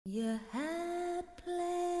You had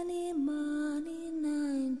plenty money,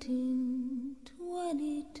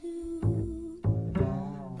 1922.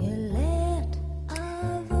 You let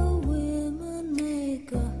other women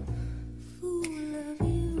make a fool of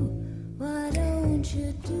you. Why don't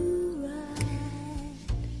you do right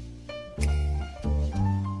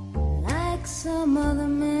like some other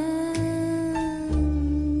men?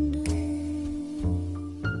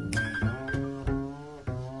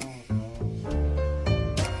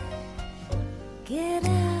 Get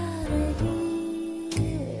out of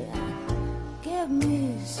here, give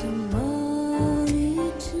me some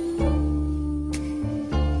money too.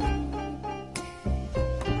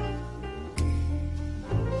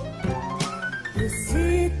 You're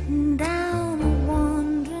sitting down and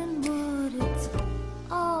wondering what it's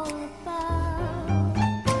all about.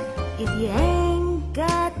 If you ain't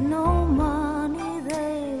got no money,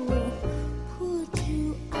 they will put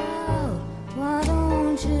you out. Why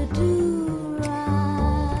don't you do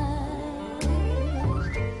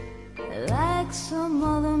like some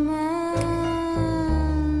other man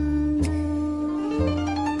do?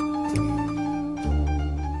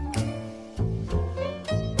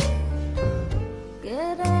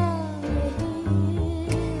 Get out of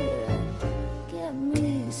here, get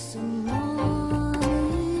me some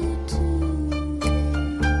money too.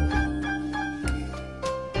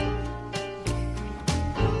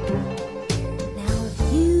 Now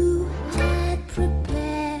if you had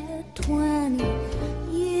prepared 20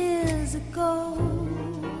 years ago,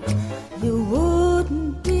 you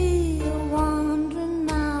wouldn't be wandering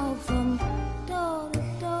now from door to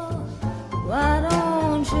door. Why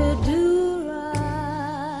don't you do right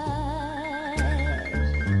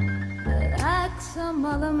like some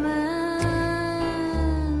other man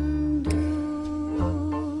do?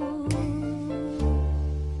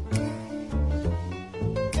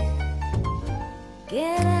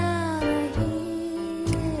 Get out of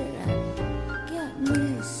here, get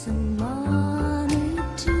me some money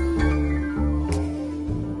too.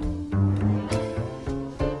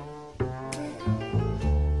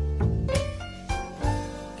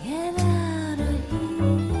 Get out of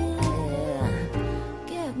here,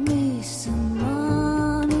 get me some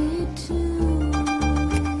money too.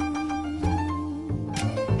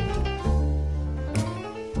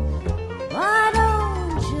 Why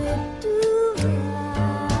don't you do right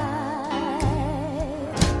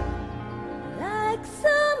like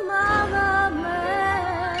some other man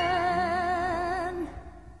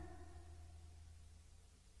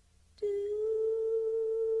do?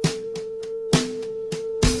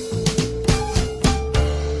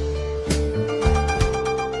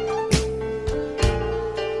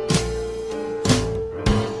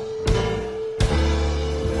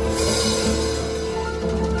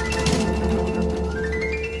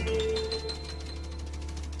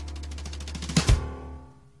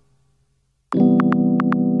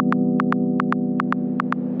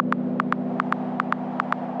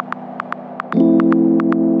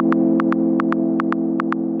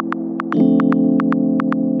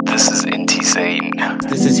 This is NT Sane.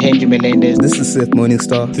 This is Henry Menendez. This is Seth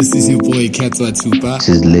Morningstar. This is your boy Katwa Tupa. This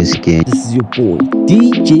is Liski. This is your boy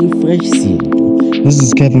DJ Fresh Siento. This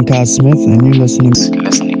is Kevin Carr Smith, and you're listening.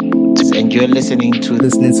 And you're listening to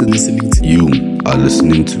You are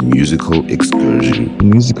listening to Musical Excursion.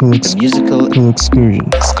 Musical Excursion.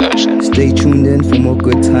 Stay tuned in for more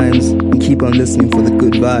good times and keep on listening for the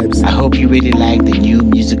good vibes. I hope you really like the new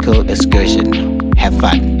Musical Excursion. Have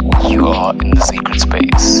fun. You are in the secret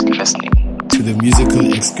space, listening To the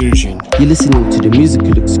Musical Excursion. You're listening to the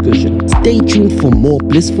Musical Excursion. Stay tuned for more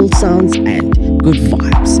blissful sounds and good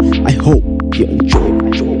vibes. I hope you enjoy.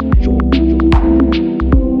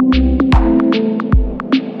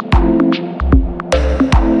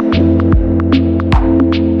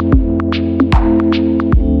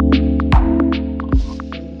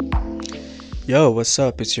 Yo, what's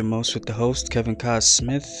up? It's your most with the host, Kevin Carr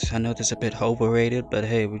Smith. I know this is a bit overrated, but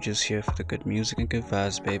hey, we're just here for the good music and good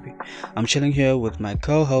vibes, baby. I'm chilling here with my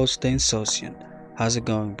co-host, Dane Socian. How's it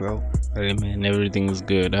going, bro? Hey man, everything's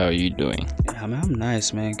good. How are you doing? I'm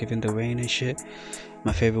nice, man. Given the rain and shit,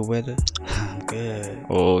 my favorite weather. I'm good.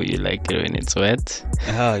 Oh, you like it when it's wet?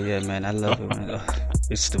 Oh yeah, man. I love it, man.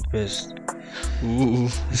 It's the best. Ooh.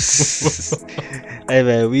 Hey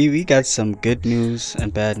man, we got some good news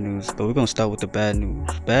and bad news, but we're gonna start with the bad news.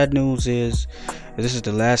 Bad news is this is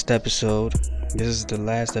the last episode. This is the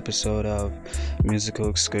last episode of Musical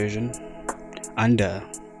Excursion under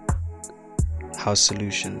House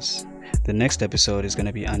Solutions. The next episode is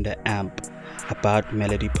gonna be under AMP, About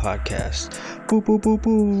Melody Podcast. Boo boo boo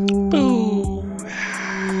boo. Boo.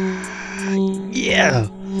 Yeah.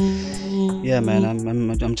 Yeah, man,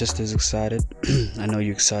 I'm just as excited. I know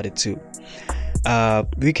you're excited too.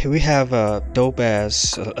 We have a dope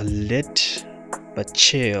ass, a lit but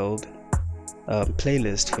chilled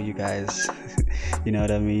playlist for you guys. You know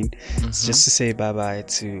what I mean? It's just to say bye bye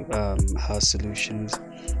to House Solutions,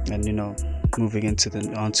 and moving onto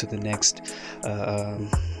the next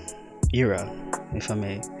era, if I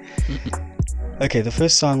may. Okay, the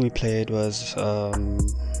first song we played was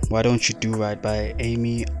Why Don't You Do Right by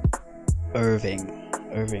Amy Irving,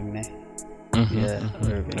 ne?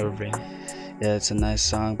 Irving. Yeah, it's a nice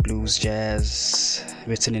song, blues jazz,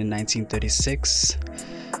 written in 1936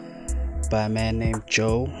 by a man named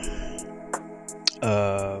Joe.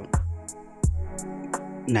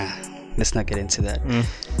 Let's not get into that.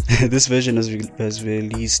 This version was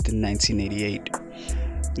released in 1988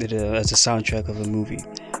 as a soundtrack of a movie.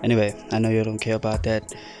 Anyway, I know you don't care about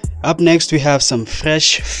that. Up next, we have some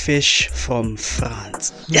fresh fish from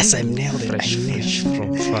France. Yes, I nailed it. Fresh fish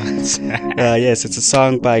from France. Yes, it's a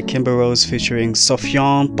song by Kimber Rose featuring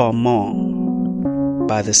Sofiane Parmont,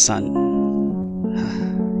 By the Sun.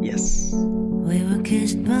 Yes. We were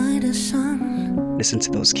kissed by the sun. Listen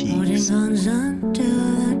to those keys. Holding hands under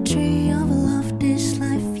the tree of love. This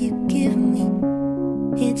life you give me,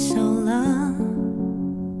 it's so love.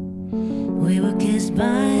 We were kissed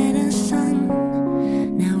by the sun.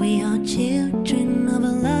 Now we are children of a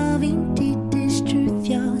love. Indeed, this truth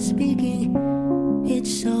you're speaking,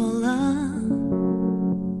 it's so love.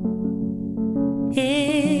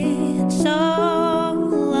 It's all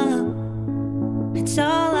love. It's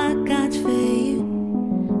all I got for you.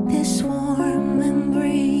 This warm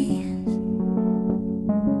embrace.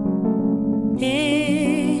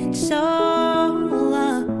 It's all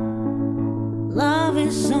love. Love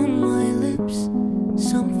is on my lips.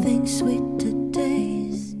 Something sweet to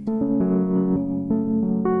taste.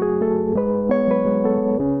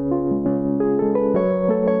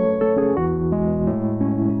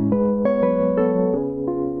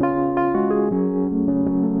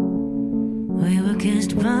 We were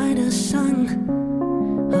kissed by the sun,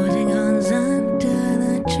 holding hands under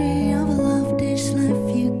the tree of love. This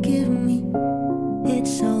life you give me,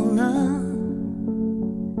 it's all love.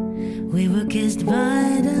 We were kissed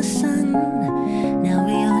by the sun. Now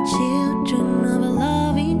we are children of a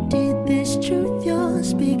love. Indeed, this truth you're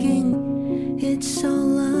speaking, it's so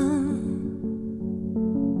love.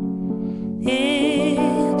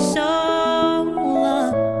 It's all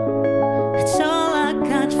love. It's all I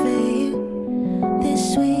got for you.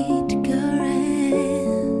 This sweet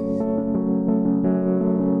caress.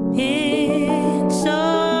 It's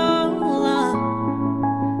all love.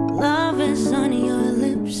 Love is on your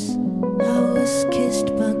lips. I was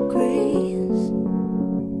kissed by grace.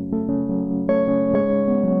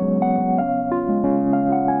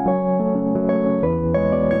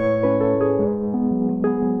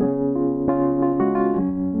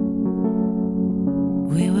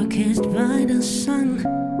 We were kissed by the sun.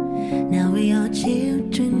 Now we are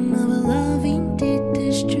children of a love. Indeed,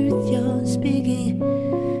 this truth you're speaking,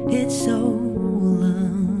 it's so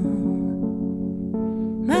love.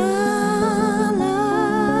 My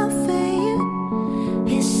love for you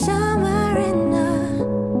is summer in the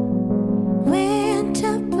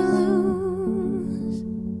winter blues.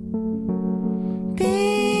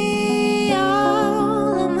 Be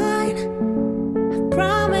all of mine. I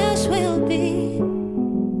promise we'll be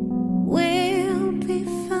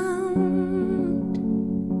found.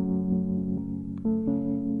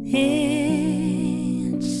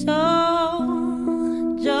 It's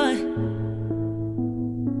all joy.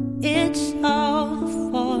 It's all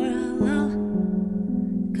for love.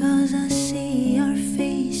 'Cause I see your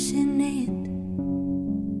face in it.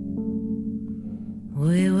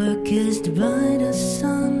 We were kissed by the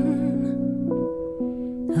sun,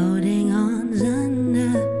 holding hands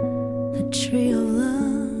under the tree of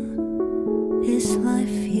love. This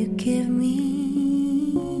life you give me,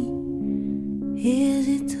 is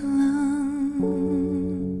it love?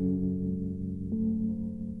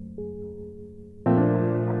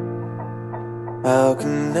 How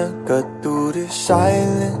can I cut through the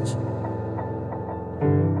silence?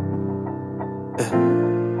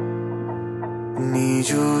 I need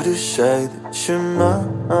you to say that you're mine.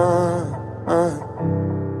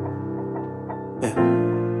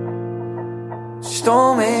 Just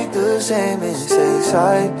don't make the same mistakes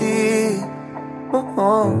I did.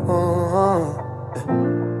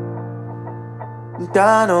 And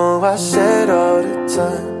I know I said all the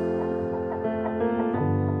time,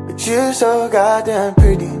 but you're so goddamn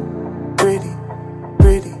pretty, pretty,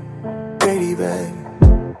 pretty, pretty, baby.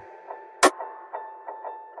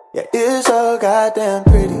 Yeah, you're so goddamn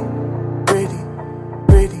pretty, pretty,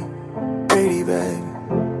 pretty, pretty. pretty baby.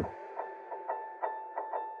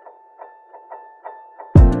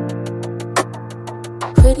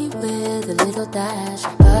 Pretty with a little dash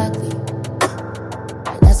of ugly,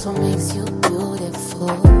 but that's what makes you beautiful.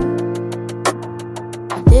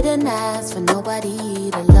 I didn't ask for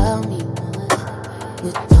nobody to love me.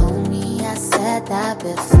 You told me I said that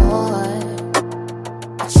before,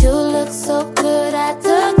 but you look so good I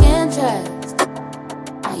took interest.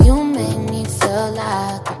 Now you make me feel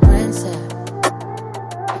like a princess,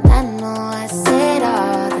 and I know I say it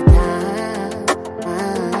all the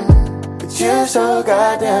time, but you're so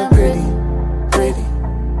goddamn pretty, pretty,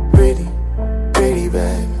 pretty, pretty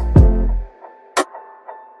baby.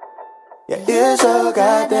 Yeah, you're so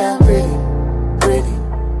goddamn pretty, pretty,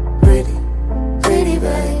 pretty, pretty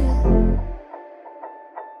baby.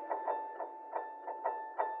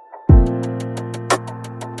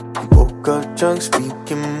 Got drunk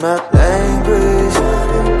speaking my language.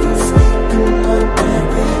 You speaking my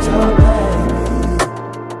language, oh baby.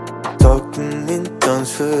 Talking in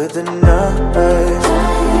tongues for the night.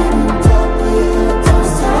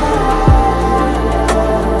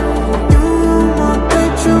 You my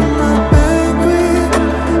bitch, you my baby.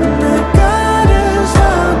 And I gotta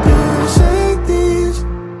stop to say this,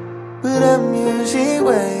 but I'm usually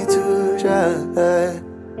way too dry.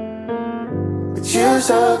 You're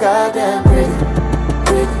so goddamn pretty,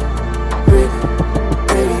 pretty, pretty,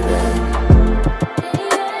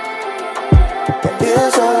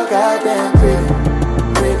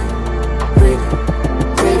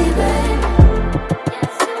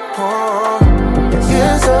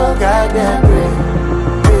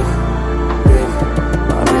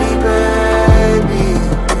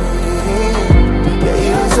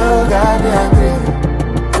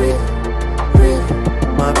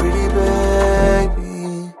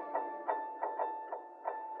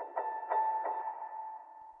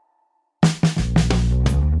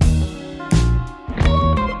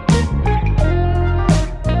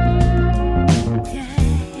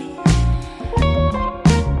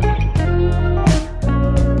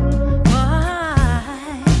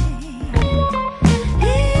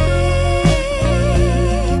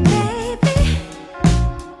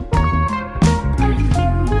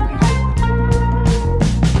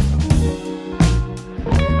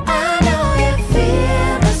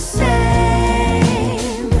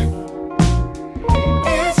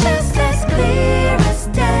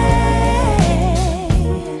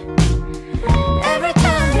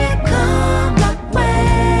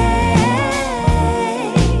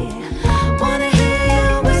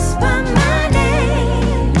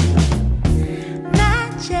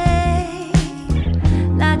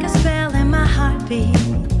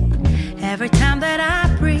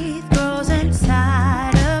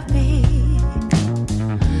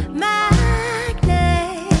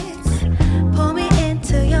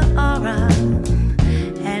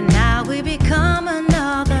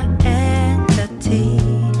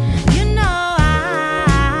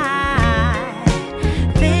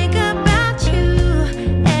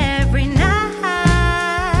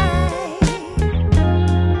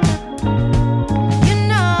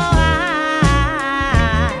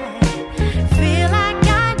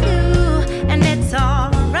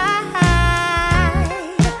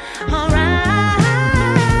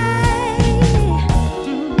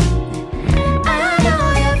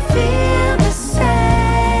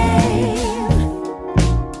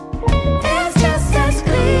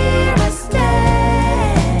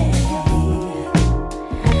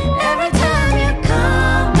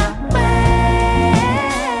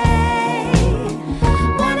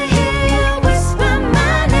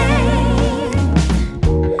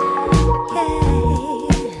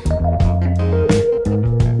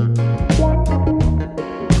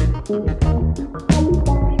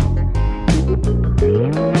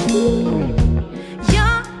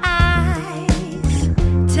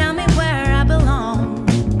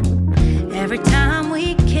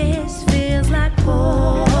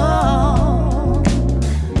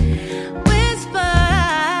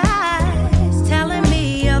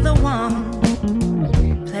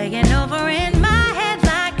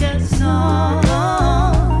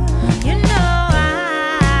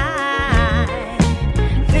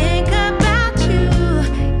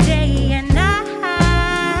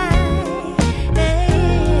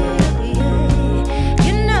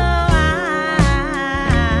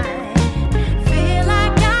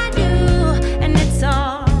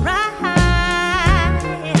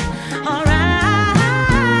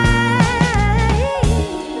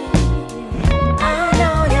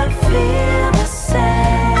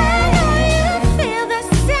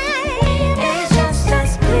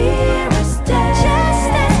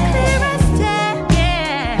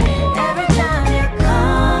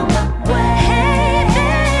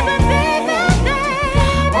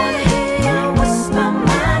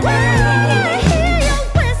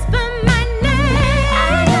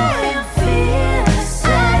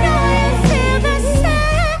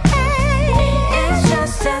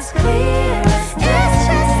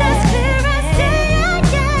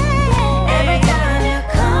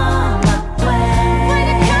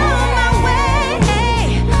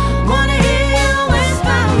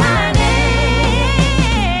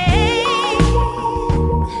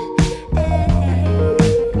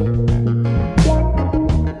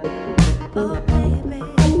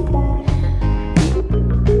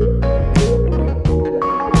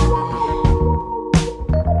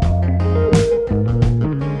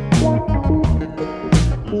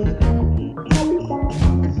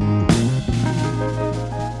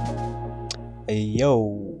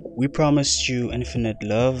 We promised you infinite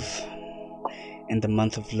love in the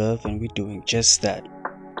month of love, and we're doing just that.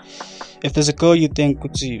 If there's a girl you think,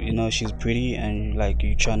 she's pretty and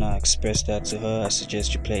you trying to express that to her, I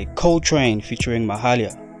suggest you play Coltrane featuring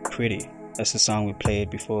Mahalia, Pretty. That's the song we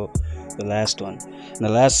played before the last one. And the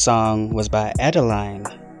last song was by Adeline,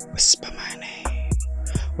 Whisper My Name.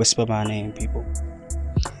 Whisper My Name, people.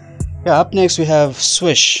 Yeah, up next we have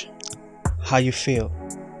Swish, How You Feel.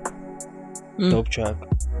 Dope track.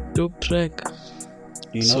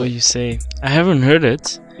 You know So you say. I haven't heard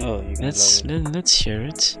it. Oh, you Let's hear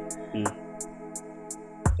it.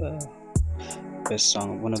 Best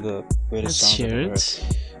song, one of the greatest Let's songs hear I've it.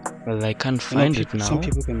 heard. Well, I can't find it now. Some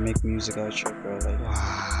people can make music out here, bro.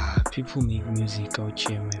 People make music out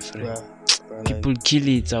here, my friend. Bro, People kill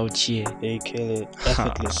it out here. They kill it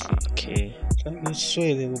effortlessly. Okay. I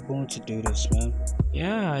swear they were born to do this, man.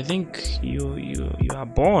 Yeah, I think you are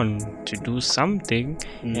born to do something,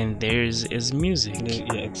 and there's music.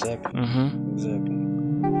 Yeah, exactly. Exactly.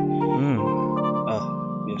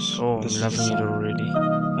 Yes. Oh, I'm loving it already.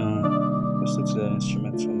 Listen to that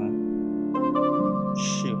instrumental, man.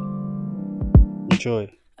 Shit. Enjoy.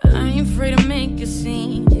 I ain't afraid to make a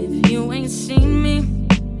scene if you ain't seen me.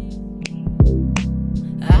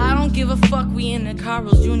 I don't give a fuck, we in the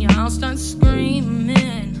Carl's Jr. I'll start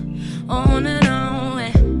screaming on and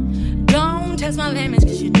on. Don't test my limits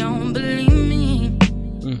cause you don't believe me.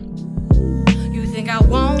 You think I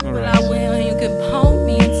won't, well I will. You can hold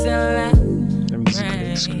me until I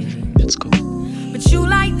Let's go. But you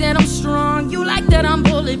like that I'm strong, you like that I'm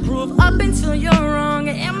bulletproof up until you're wrong,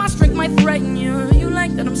 and my strength might threaten you. You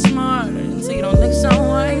like that I'm smart until you don't look so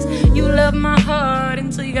wise. You love my heart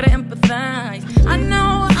until you gotta empathize. I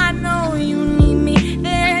know you need me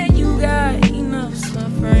there. You got enough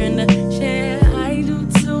suffering to share. I do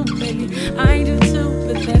too, baby, I do too,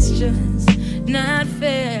 but that's just not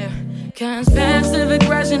fair. Cause passive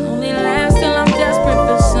aggression only lasts till I'm desperate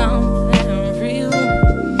for something real.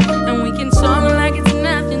 And we can talk like it's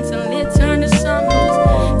nothing till it turns to something.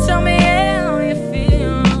 Just tell me how you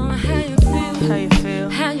feel, how you feel, how you feel,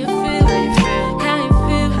 how you feel, how you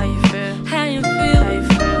feel, how you feel, how you feel, how you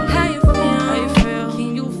feel, how you feel, how you feel.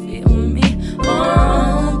 Can you feel me?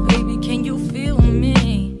 Oh, baby, can you feel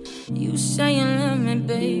me? You say you love me,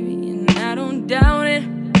 baby, and I don't doubt it.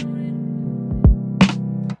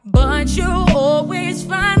 But you always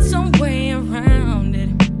find some way around it.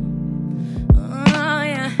 Oh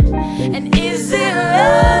yeah. And is it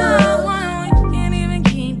love when we can't even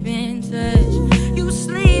keep in touch? You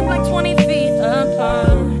sleep like 20 feet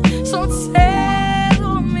apart. So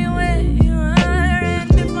tell me where you are.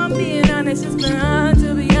 And if I'm being honest, it's been hard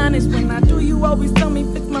to be honest. When I do, you always tell me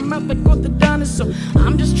fix my mouth like orthodontist. So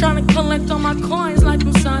I'm just trying to collect all my coins like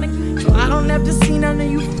I'm Sonic. So I don't have to see none of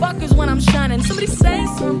you fuckers when I'm shining. Somebody say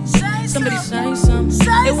something. Somebody say something.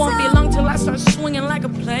 It won't be long till I start swinging like a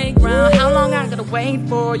playground. How long I gotta wait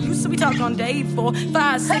for? Used to be talk on day 4,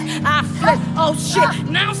 5, 6. I flip. Oh shit,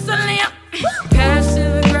 now I'm still in.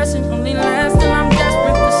 Passive aggressive only lasts till I'm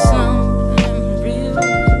desperate for something real.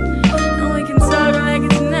 And we can talk like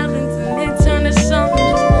it's nothing till it turns to something.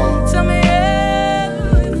 Just tell me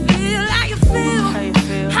how you feel, how you feel, how you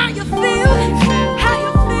feel, how you feel, how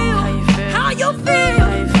you feel, how you feel,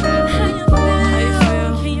 how you feel.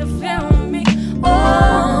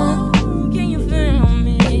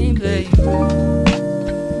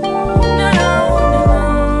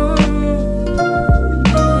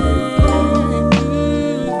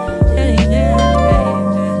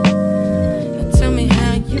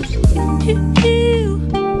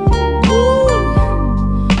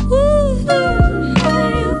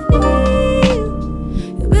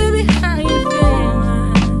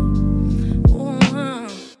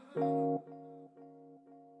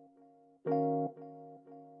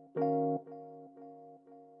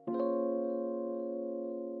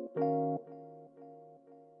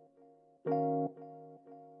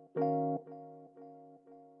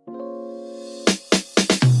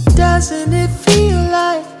 Doesn't it feel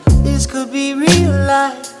like this could be real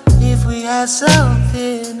life if we had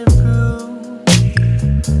something to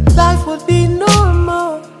prove? Life would be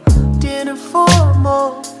normal, dinner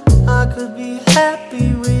formal. I could be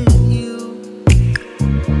happy with you.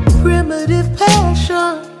 Primitive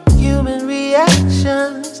passion, human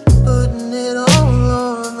reactions, putting it all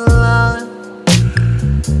on the line.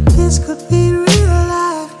 This could be real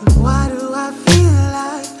life, but why do I feel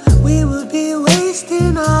like we would be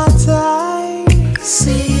wasting our time?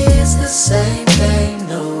 See, it's the same game,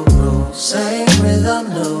 no rules, same rhythm,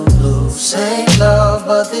 no blues, same love,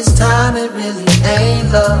 but this time it really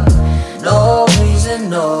ain't love. No reason,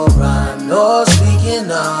 no rhyme, no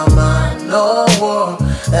speaking our mind, no war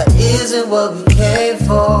that what we came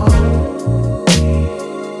for.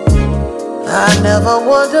 I never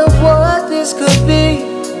wondered what this could be.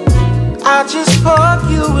 I just fuck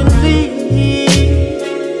you and leave.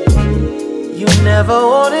 You never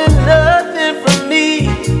wanted nothing from me.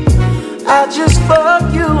 I just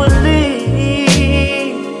fuck you and leave.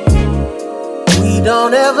 We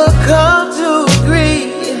don't ever come to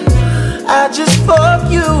agree. I just fuck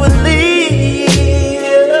you and leave.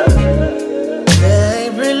 There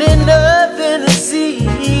ain't really nothing to see.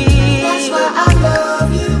 That's why I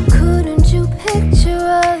love you. Couldn't you picture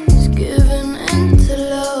us giving into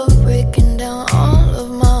love, breaking down all of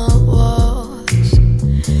my walls?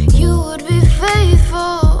 You would be faithful,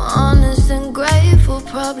 honest and grateful,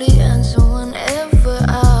 probably answer whenever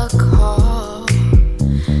I call.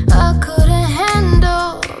 I couldn't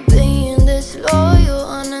handle being this loyal,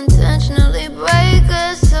 unintentionally break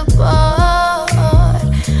us apart.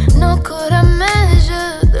 Nor could I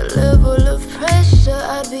measure the level of pressure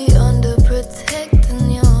I'd be under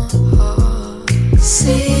protecting your heart.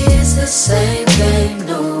 See, it's the same game,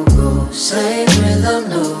 no rules, same rhythm,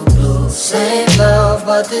 no blues, same love,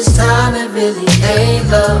 but this time it really ain't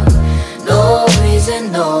love. No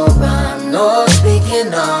reason, no rhyme, no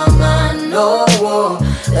speaking our mind, no war.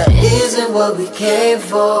 That isn't what we came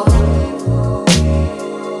for.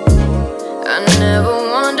 I never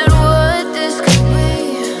wondered what this could be.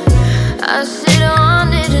 I sit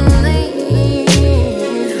on it and leave.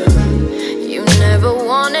 You never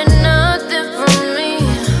wanted nothing from me.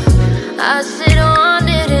 I sit on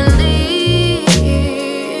it and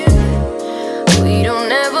leave. We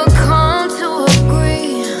don't ever come to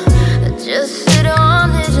agree. I just sit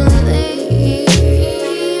on it and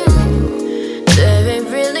leave. There ain't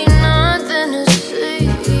really nothing to see.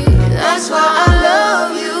 That's why I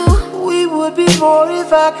love you. We would be more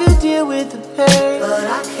if I could deal with the pain, but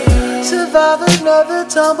I can't survive another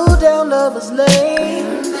tumble down lover's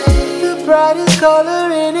lane. The brightest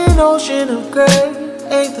color in an ocean of gray.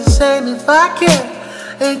 Ain't the same if I care,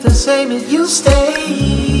 ain't the same if you stay.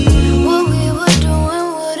 What we were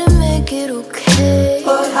doing wouldn't make it okay.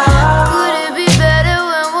 But how could it be better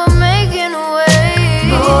when we're making a way?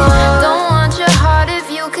 Don't want your heart if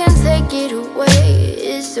you can take it away.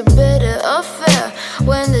 It's a better affair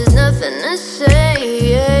when there's nothing to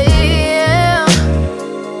say.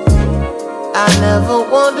 I never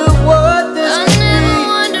wondered what this could be.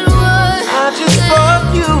 I just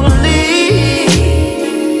fuck you and leave.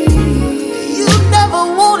 You never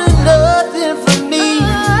wanted nothing from me. I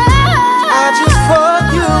just fuck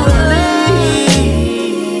you and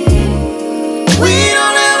leave. We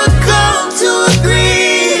don't ever come to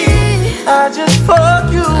agree. I just fuck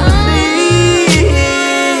you and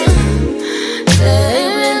leave. There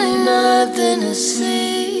ain't really nothing to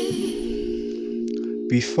see.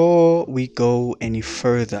 Before we go any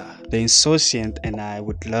further, the Insouciant and I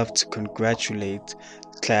would love to congratulate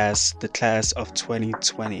the class of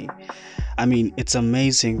 2020. I mean, it's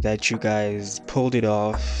amazing that you guys pulled it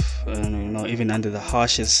off, even under the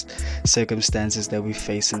harshest circumstances that we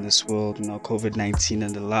face in this world, COVID-19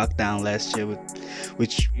 and the lockdown last year,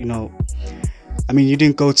 which, I mean, you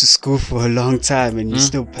didn't go to school for a long time and you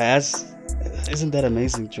still passed. Isn't that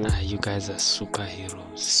amazing, Joe? You guys are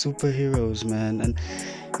superheroes, man. And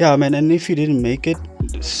yeah, man, and if you didn't make it,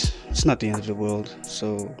 it's not the end of the world.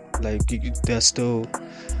 So there's still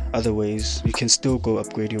other ways. You can still go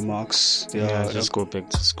upgrade your marks. Just go back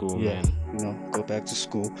to school, man. Go back to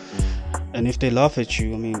school. And if they laugh at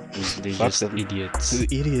you, I mean, they're fuck just them. idiots.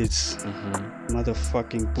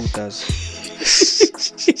 Motherfucking putas.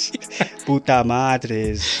 Puta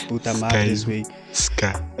madres, we.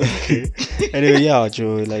 Okay. Anyway, yeah,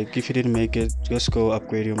 Joe. If you didn't make it, just go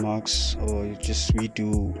upgrade your marks, or you just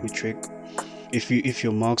redo the trick. If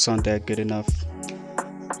your marks aren't that good enough,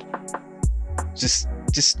 just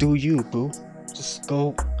do you, boo. Just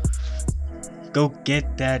go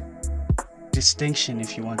get that distinction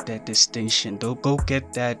if you want that distinction. Go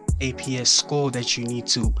get that APS score that you need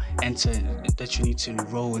to enter, that you need to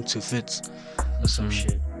enroll into FITS or some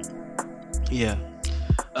shit. Yeah.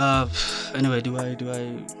 Anyway, do we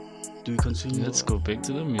continue? Let's go back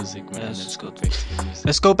to the music, man.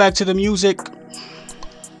 Let's go back to the music.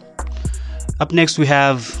 Up next we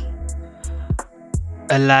have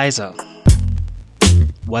Eliza.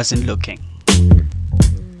 Wasn't Looking.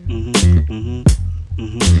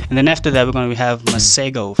 And then after that we're gonna have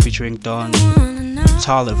Masego featuring Don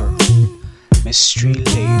Toliver, Mystery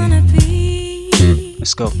Lady.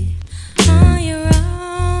 Let's go.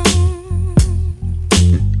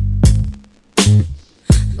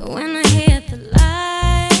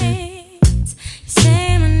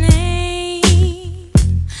 Say my name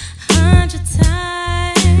 100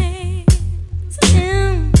 times.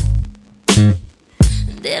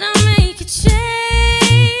 Did I make you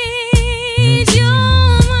change your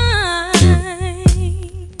mind?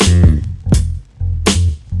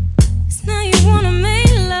 'Cause now you wanna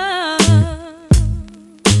make love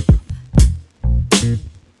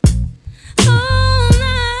all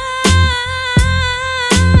night.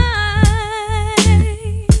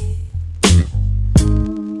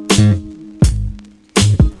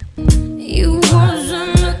 You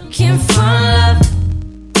wasn't looking for love,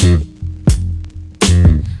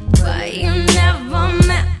 but you never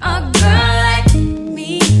met a girl like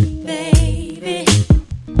me, baby.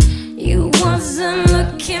 You wasn't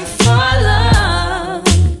looking for love,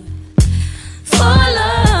 for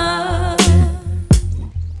love.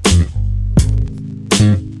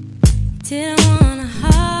 Didn't want a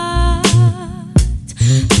heart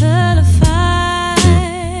full of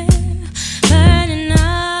fire, burning up.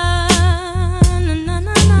 No, no, no,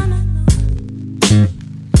 no, no, no.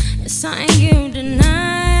 It's something you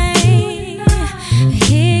deny.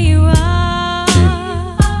 Here you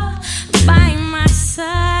are by my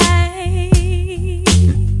side.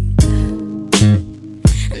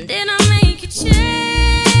 And then I make you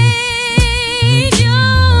change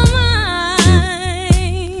your mind.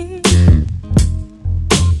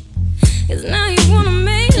 'Cause now you wanna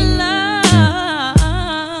make love,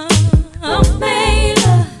 oh, make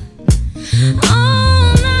love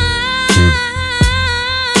all night.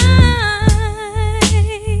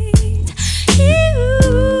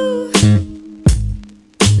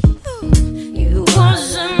 You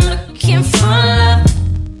wasn't looking for love,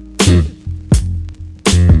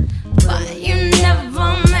 but you never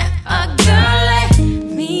met a girl like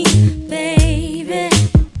me, baby.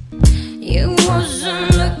 You wasn't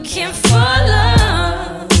looking for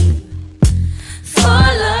love, for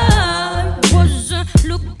love. Wasn't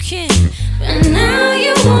looking, but now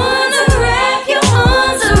you wanna wrap your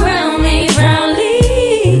arms around me proudly,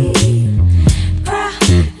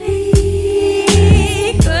 proudly.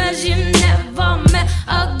 'Cause you never met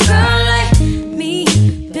a girl like me,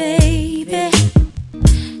 baby.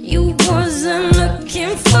 You wasn't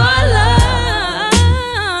looking for love,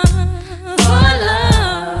 for love.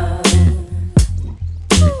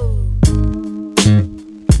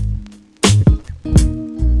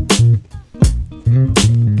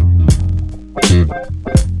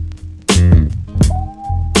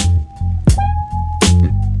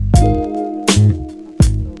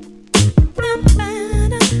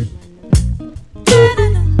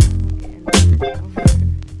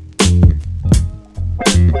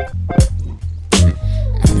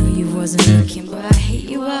 I know you wasn't looking, but I hit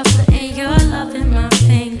you up, putting your love in my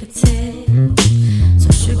fingertips. So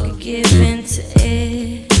sugar, give in to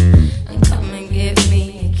it and come and give me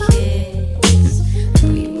a kiss. I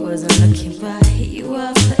know you wasn't looking, but I hit you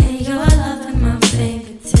up, putting your love in my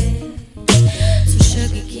fingertips. So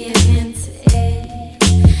sugar, give in to it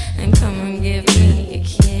and come and give me a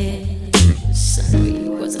kiss. I know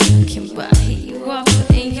you wasn't looking, but I hit you up,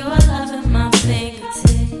 putting your love in my fingertips.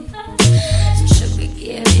 So sugar,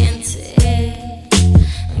 give in to it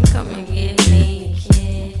and come and give me a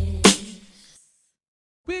kiss.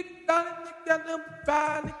 We got it, make that number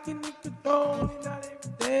 5, licking it to dawn, not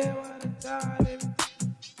every day, what a time.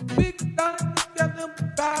 We got it, make that number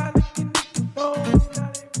 5, licking it to dawn,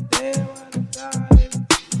 not every day, what a time. We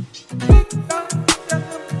got it, make that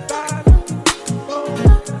number 5, licking it to dawn,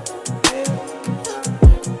 not every day, what a time.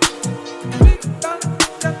 We got it,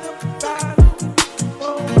 make that number 5, licking it to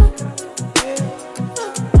dawn, not every day, what a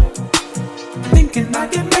time. Thinking I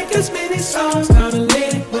can make as many songs, not a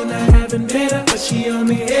lady when I haven't met her, but she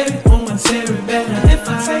only hit it on my cerebellum. If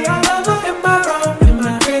I say I love her, am I wrong? Am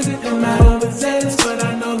I crazy? Am I overzealous? But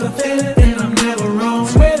I know the feeling, and I'm never wrong.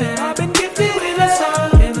 Swear that I've been gifted with a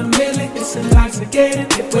song, and a million, it's intoxicating.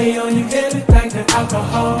 It weigh on you heavy like the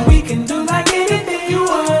alcohol. We can do like anything you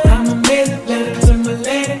want. I'm amazing, let it to my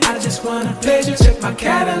lady. I just wanna pleasure, check my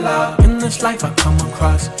catalog. In this life, I come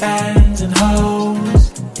across fans and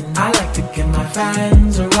hoes, and I like to give my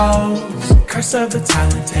fans a rose. Curse of the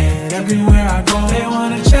talented, everywhere I go, they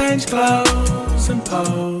wanna change clothes and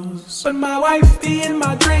pose. But my wife be in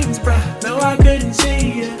my dreams, bruh, no I couldn't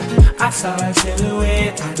see it. I saw her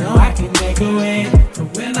silhouette, I know I can make a way.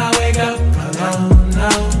 But when I wake up alone, no,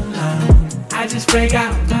 no, I just break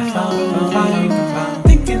out my phone.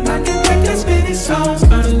 Thinking I can make as many songs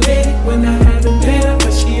about a lady when I haven't met her,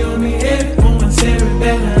 but she only hit it on my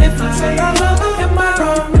cerebellum. If I say I love her, am I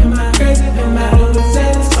wrong? Am I crazy? Am I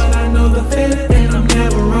overzealous? But I know the feeling, and I'm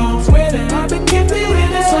never wrong. Swear that I've been gifted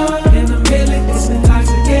with a song, and a million, it's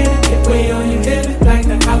intoxicating. It weigh on you heavy like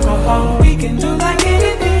the alcohol. We can do like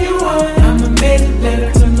anything you want. I'm amazing,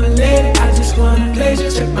 letter to my lady. I just wanna pleasure,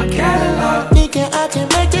 check my catalog. Thinking I can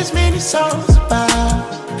make it this many songs about.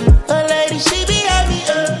 A lady, she be happy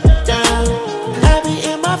up, down. I be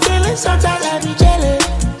in my feelings, sometimes I be jealous.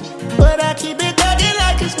 But I keep it thugging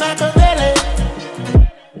like it's Machiavelli.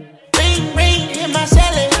 Ring, ring in my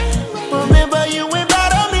celly. Remember you went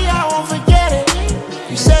bad on me, I won't forget it.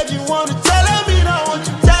 You said you wanna tell her, me don't want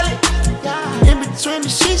you tell it. In between the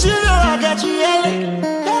sheets, you know I got you yelling.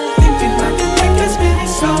 Thinking I can make as many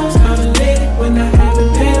songs out of lady when I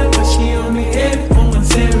haven't been her, but she only hit it on one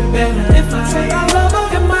better. If I say I love her,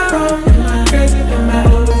 am I wrong? Am I crazy? Am I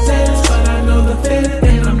overzealous? But I know the feeling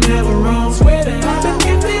and I'm never wrong. Swear that I've been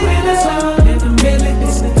gifted with a song in a million.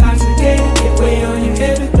 It's intoxicating, get way on your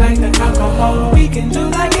head like the alcohol. We can do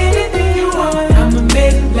like anything you want. I'm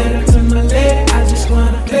amazing, letter to my lady. I just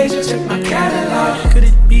wanna pleasure, check my catalog. Could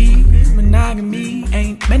it be monogamy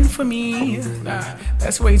ain't meant for me? Nah,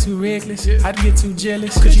 that's way too reckless. I'd get too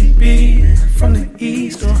jealous. Could you be from the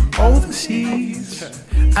east or overseas?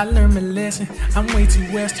 I learned my lesson. I'm way too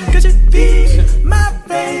western. Could you be my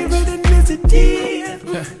favorite ethnicity?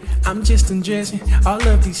 I'm just undressing all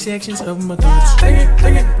of these sections of my thoughts.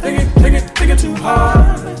 Thinking too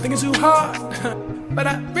hard. But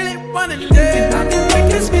I really wanna live. I can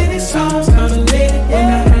make as many songs on a lady when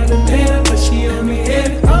I haven't been her, but she only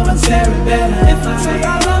hit it on Sarah better. If I say I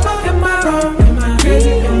love her, am I wrong? Am I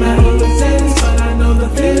crazy? Am I overzealous? But I know the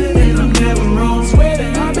feeling and I'm never wrong. Swear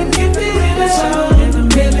that I've been gifted with a song in a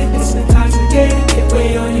million. It's intoxicating, get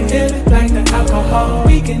way on your head like the alcohol.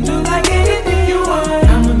 We can do like anything you want.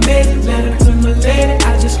 I'm amazing, letter to my lady.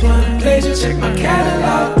 I just wanna pleasure, check my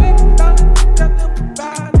catalog.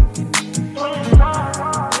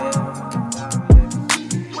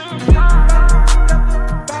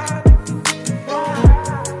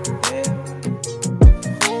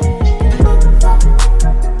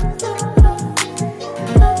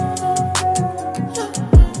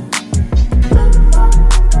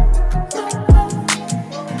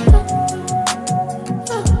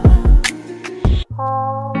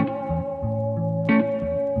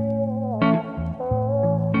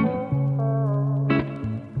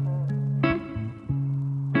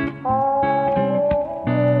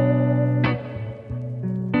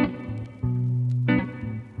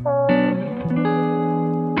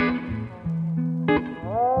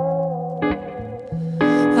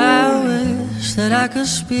 That I could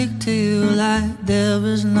speak to you like there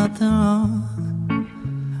was nothing wrong.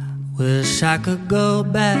 Wish I could go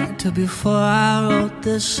back to before I wrote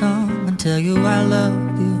this song and tell you I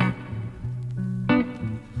love you.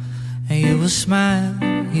 And you would smile,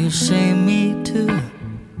 you'd say me too.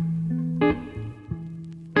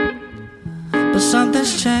 But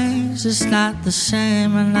something's changed, it's not the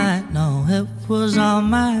same, and I know it was all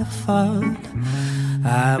my fault.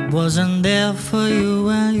 I wasn't there for you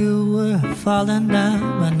when you were falling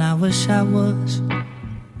down, and I wish I was.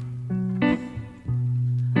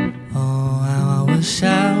 Oh, how I wish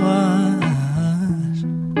I was.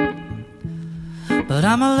 But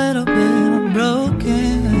I'm a little bit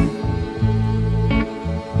broken,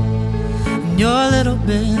 and you're a little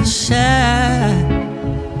bit sad.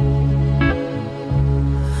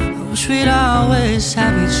 I wish we'd always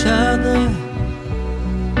have each other.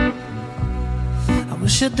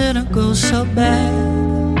 Wish it didn't go so bad.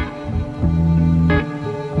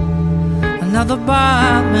 Another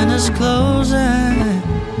apartment is closing,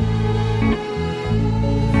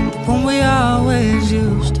 the one we always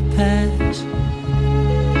used to pass.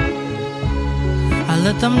 I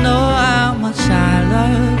let them know how much I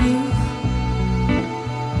love you,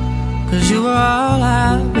 'cause you were all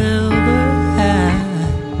I've ever had.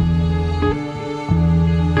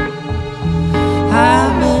 I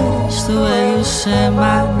miss the way you said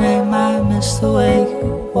my name, I miss the way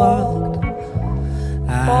you walked.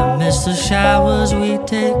 I miss the showers we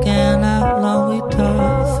take and how long we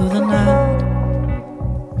talked through the night.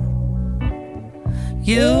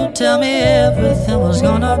 You tell me everything was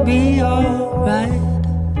gonna be alright.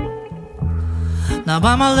 Now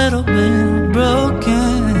I'm a little bit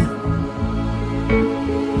broken,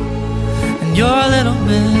 and you're a little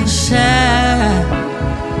bit sad.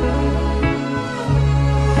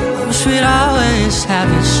 I wish we'd always have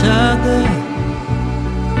each other.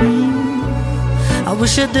 I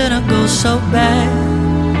wish it didn't go so bad.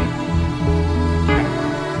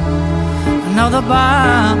 Now the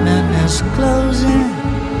apartment is closing,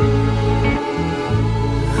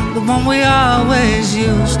 the one we always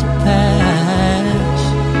used to pass.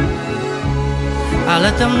 I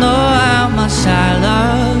let them know how much I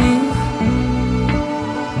love you,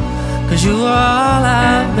 'cause you were all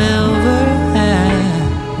I've ever had.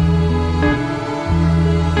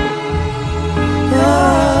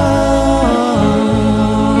 Oh,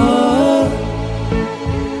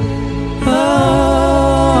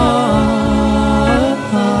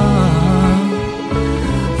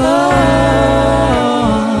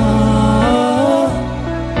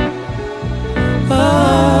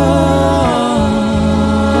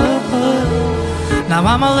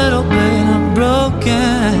 Now I'm a little bit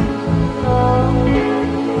broken,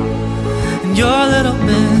 and you're a little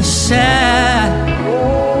bit sad.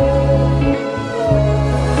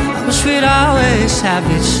 I wish we'd always have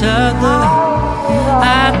each other.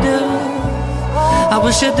 I do. I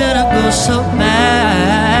wish it didn't go so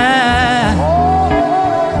bad.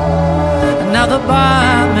 And now the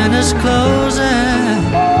barman is closing,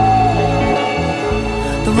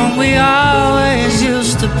 the one we always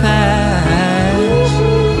used to pass.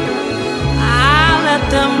 I let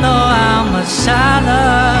them know how much I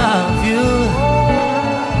love you,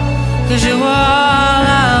 'cause you were all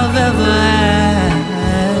I've ever had.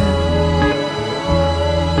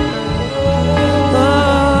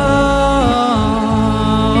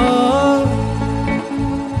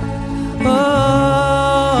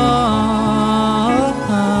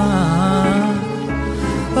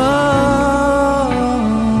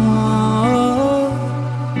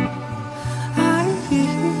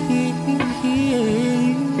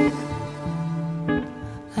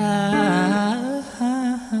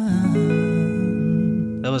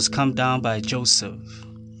 Come Down by Joseph.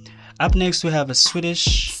 Up next, we have a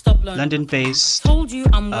Swedish, London-based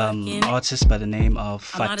artist by the name of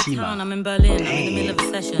Fatima. I'm in Berlin. I'm in the middle of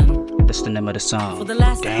a session. That's the name of the song. For the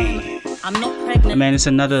last time, I'm not pregnant. Man, it's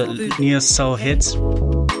another neo soul hit.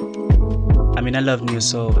 I mean, I love neo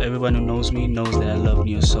soul. Everyone who knows me knows that I love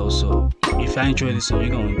neo soul. So if I enjoy this song,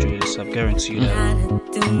 you're gonna enjoy this. I guarantee you that.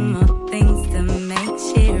 Do more things to make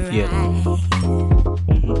shit right. Yeah.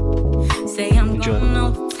 Say I'm going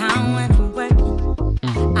all the time when I'm working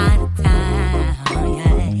out of town,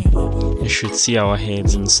 yeah. You should see our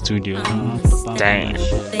heads in studio. Damn.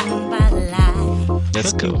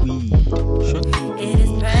 Let's go. It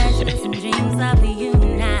is precious and dreams of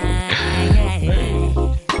unite.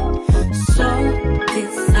 So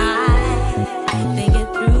decide, think it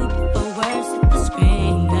through before words hit the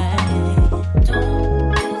screen.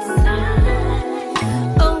 Don't decide.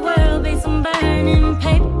 A world based on burning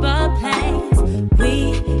paper planes. We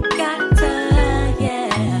got to,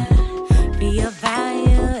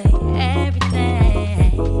 reevaluate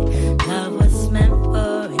everything. Love was meant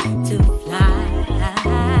for it to fly.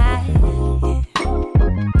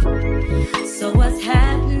 So what's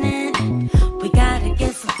happening? We gotta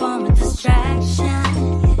get some form of distraction.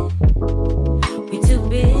 We too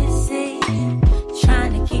busy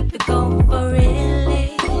trying to keep it going for really.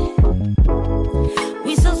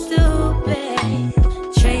 We so stupid,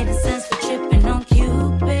 trading sense for tripping on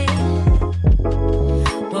Cupid.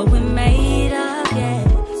 What we made of, yeah,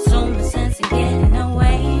 so much sense in getting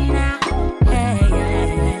away now. Hey,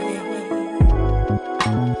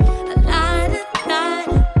 a lot of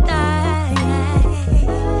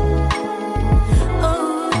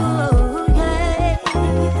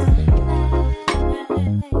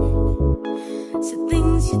so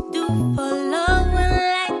things you do for love when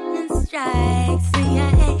lightning strikes,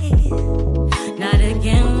 yeah. Not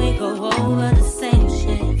again, we go over the same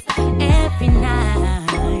shit every night.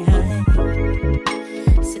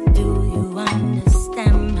 So do you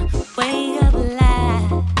understand my way of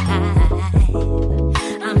life?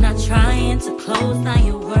 I'm not trying to close down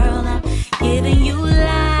your world, I'm giving you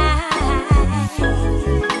life.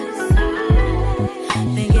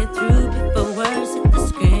 Think it through before words hit the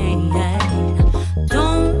screen, yeah.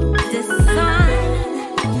 Don't decide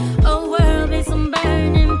a world based on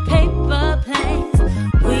burning paper planes.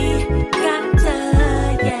 We got to,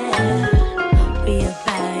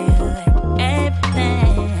 reevaluate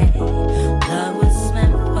everything. Love was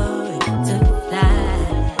meant for it to fly,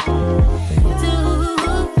 to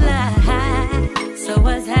fly. So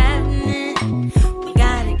what's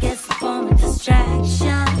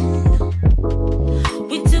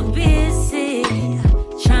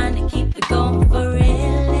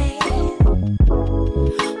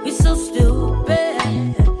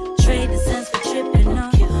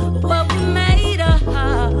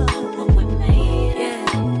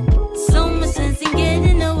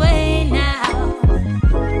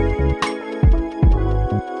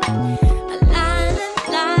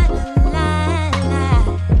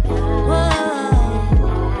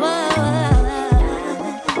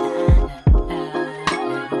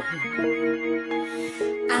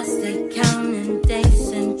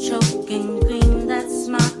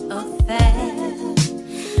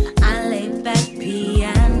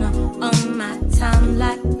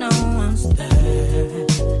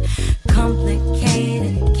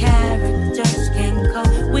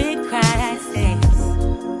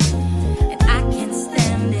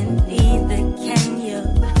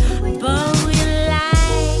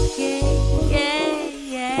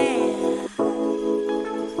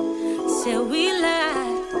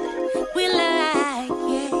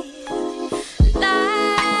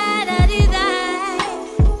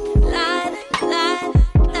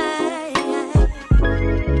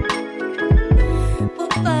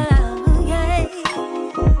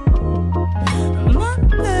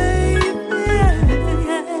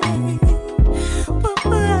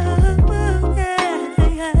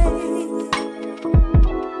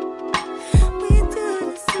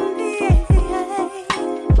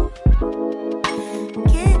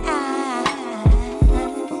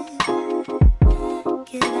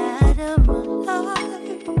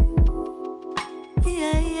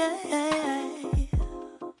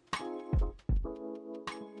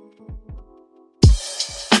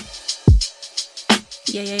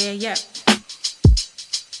Yeah. Yeah.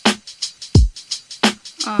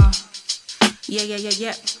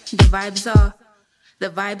 The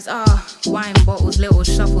vibes are wine bottles, little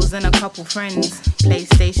shuffles, and a couple friends.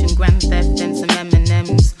 PlayStation, Grand Theft, and some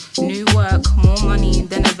M&Ms. New work, more money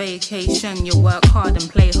than a vacation. You work hard and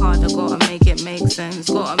play harder, gotta make it make sense.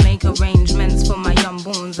 Gotta make arrangements for my young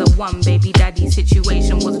borns. A one baby daddy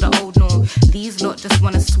situation was the old norm. These lot just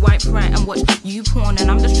wanna swipe right and watch you porn, and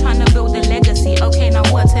I'm just trying to build a legacy. Okay, now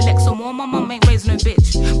what to elect some more? My mum ain't raised no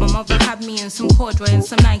bitch. My mother had me in some corduroy and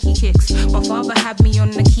some Nike kicks. My father had me on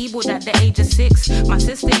the keyboard at the age of 6. My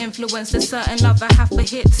sister influenced a certain love I have for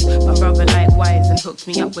hits. My brother likewise and hooked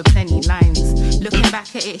me up with plenty lines. Looking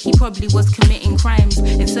back at it, he probably was committing crimes.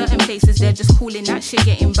 In certain places, they're just calling that shit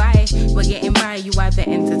getting by. We're getting by, you either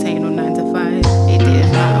entertain or 9 to 5. It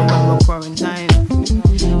didn't matter when we're quarantined.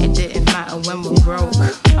 It didn't matter when we're broke.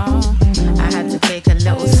 I had to take a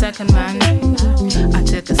little second, man. I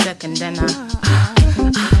took a second, then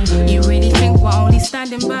you really think we're only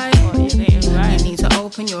standing by? You need to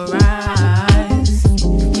open your eyes.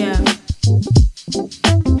 Yeah.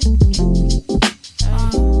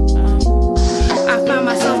 I found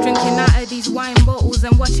myself drinking out of these wine bottles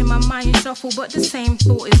and watching my mind shuffle, but the same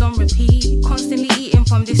thought is on repeat. Constantly eating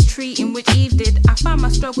from this tree in which Eve did. I found my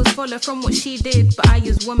struggles follow from what she did, but I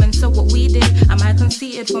is woman, so what we did. Am I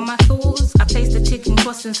conceited for my thoughts? I placed a ticking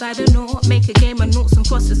cross inside a knot. Make a game of noughts and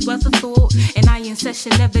crosses worth of thought. And I in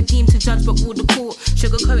session, never deemed to judge but rule the court.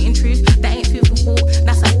 Sugarcoating truth, that ain't food for thought.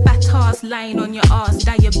 That's a fat ass lying on your ass,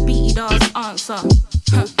 diabetes ass answer.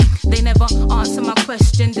 They never answer my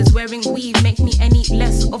question. Does wearing weave make me any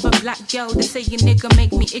less of a black girl? They say you nigga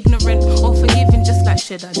make me ignorant or forgiving. Just like,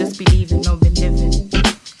 should I just be leaving or be living?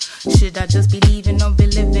 Should I just be leaving or be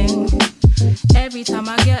living? Every time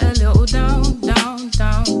I get a little down.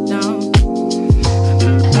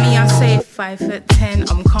 Me, I say 5'10",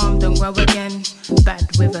 I'm calm, don't grow again. Bad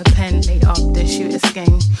with a pen, laid up the shooter's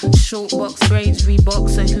gang. Short box braids,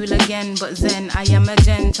 Reeboks, a hooligan, but zen, I am a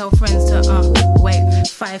gen. Tell friends to wait,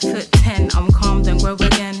 5'10", I'm calm, don't grow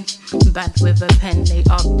again. Bad with a pen, laid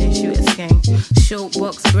up the shooter's gang. Short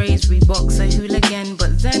box braids, Reeboks, a hooligan,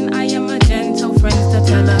 but zen, I am a gen. Tell friends to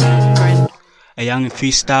tell a friend. A young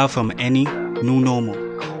freestyle from Any, New Normal.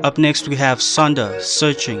 Up next we have Sunder,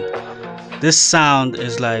 Searching. This sound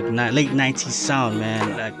is like late 90s sound,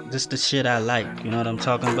 man. Like, this the shit I like. You know what I'm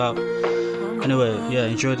talking about? Anyway, yeah,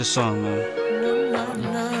 enjoy the song, man.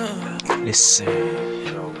 Listen.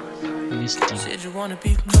 Said you wanna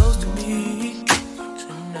be close to me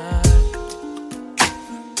tonight.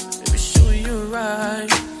 Baby, sure you're right.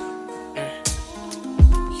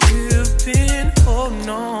 You've been holding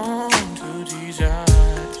on to these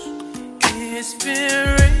eyes. It's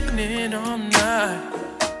been raining all night.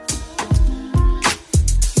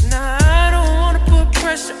 Now I don't wanna put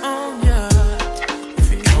pressure on you if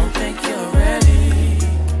you don't think you're ready.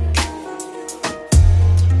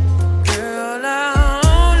 Girl, I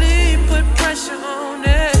only put pressure on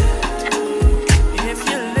it if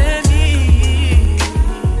you let me.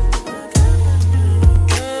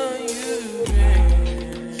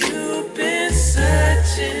 You've been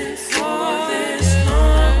searching for this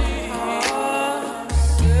long,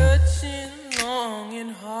 searching long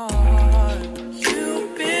and hard.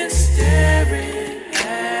 You've been staring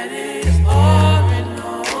at it all and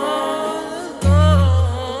all along.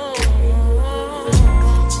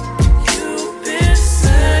 You've been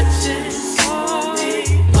searching for me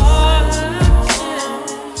all along.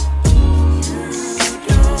 You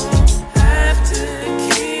don't have to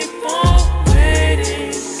keep on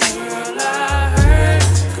waiting, girl. I heard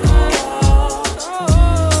you call. I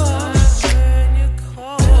heard you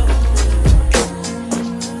call.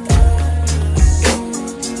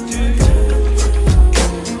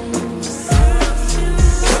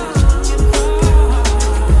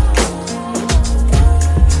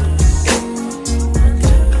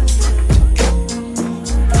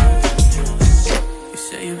 You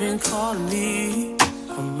say you've been calling me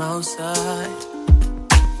from outside.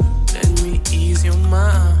 Let me ease your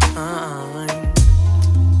mind.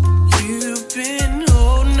 You've been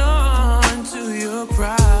holding on to your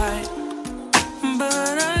pride,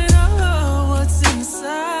 but I know what's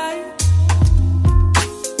inside.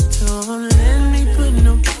 Don't let me put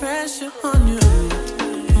no pressure on you.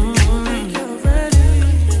 You're ready.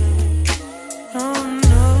 Oh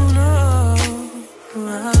no.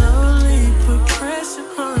 I'll only put pressure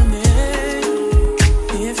on it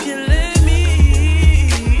if you let me.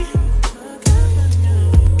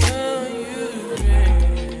 Oh,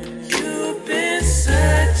 you've been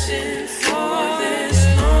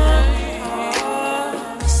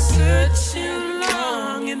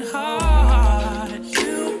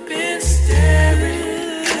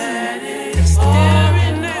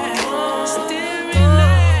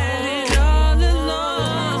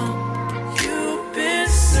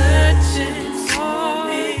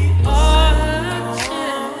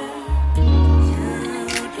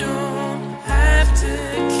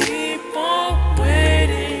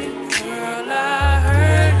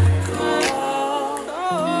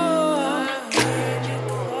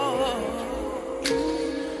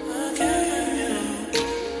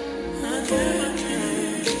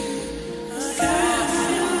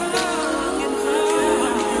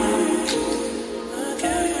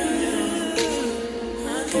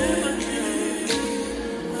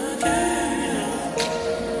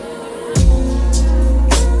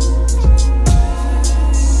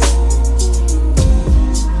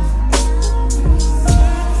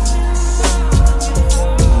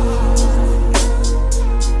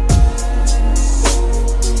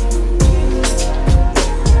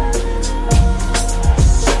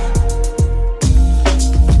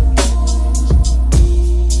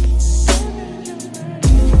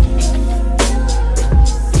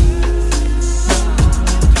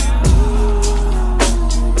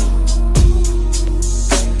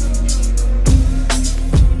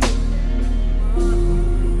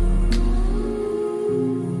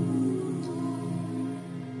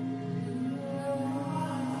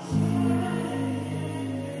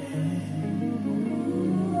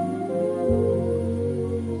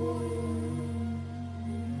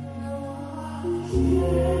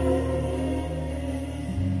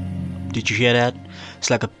Did you hear that?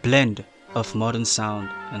 It's like a blend of modern sound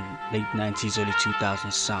and late 90s, early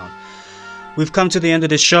 2000s sound. We've come to the end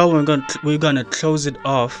of the show. We're gonna close it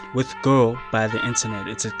off with Girl by The Internet.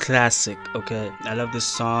 It's a classic, okay? I love this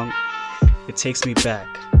song. It takes me back.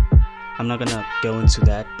 I'm not gonna go into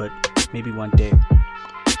that, but maybe one day.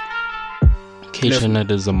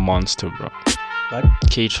 K-Tronada is a monster, bro. What?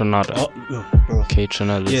 K-Tronada. Oh, bro.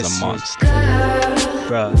 K-Tronada is a monster. Yes.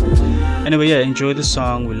 Bro. Anyway, yeah, enjoy the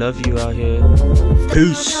song. We love you out here.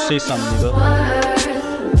 Peace. Say something, nigga.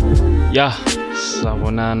 Yeah.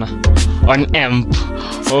 Savonana. On AMP.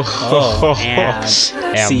 And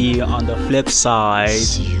see you on the flip side.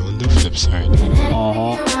 See you on the flip side.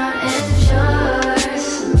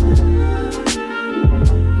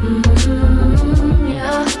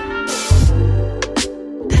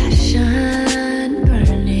 Passion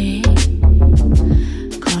burning,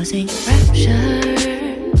 causing rapture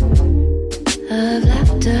of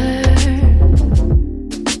laughter.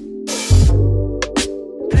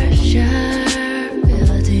 Pressure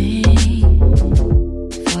building,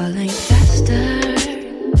 falling faster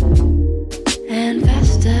and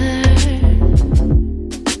faster.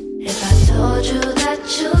 If I told you that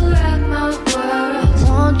you rock my world,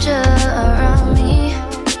 want you around me,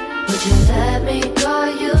 would you let me call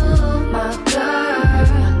you my girl,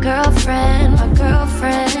 my girlfriend, my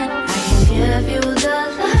girlfriend? I can give you the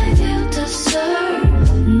life you deserve.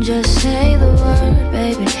 Just say the word,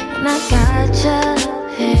 baby, and I gotcha.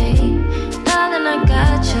 Hey, darling, I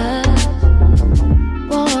gotcha.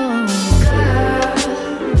 Whoa, girl,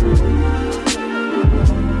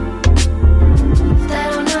 they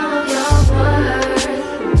don't know your worth.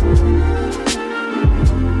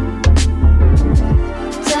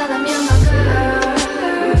 Tell them you're my girl,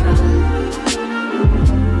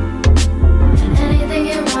 and anything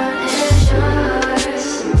you want is yours.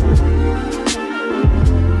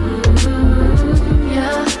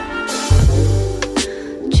 Yeah.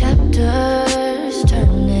 Chapters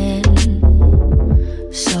turning,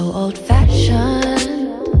 so old-fashioned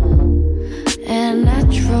and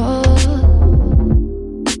natural.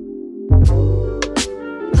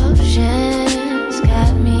 Potions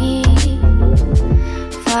got me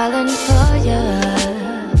falling for ya.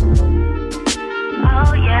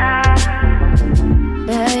 Oh yeah,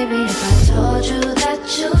 baby, if I told you that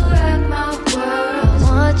you rock my world,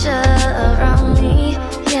 want you around me,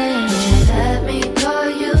 yeah, would you let me call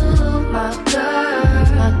you my girl,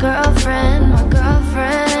 my girlfriend, my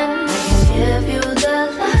girlfriend? I can give you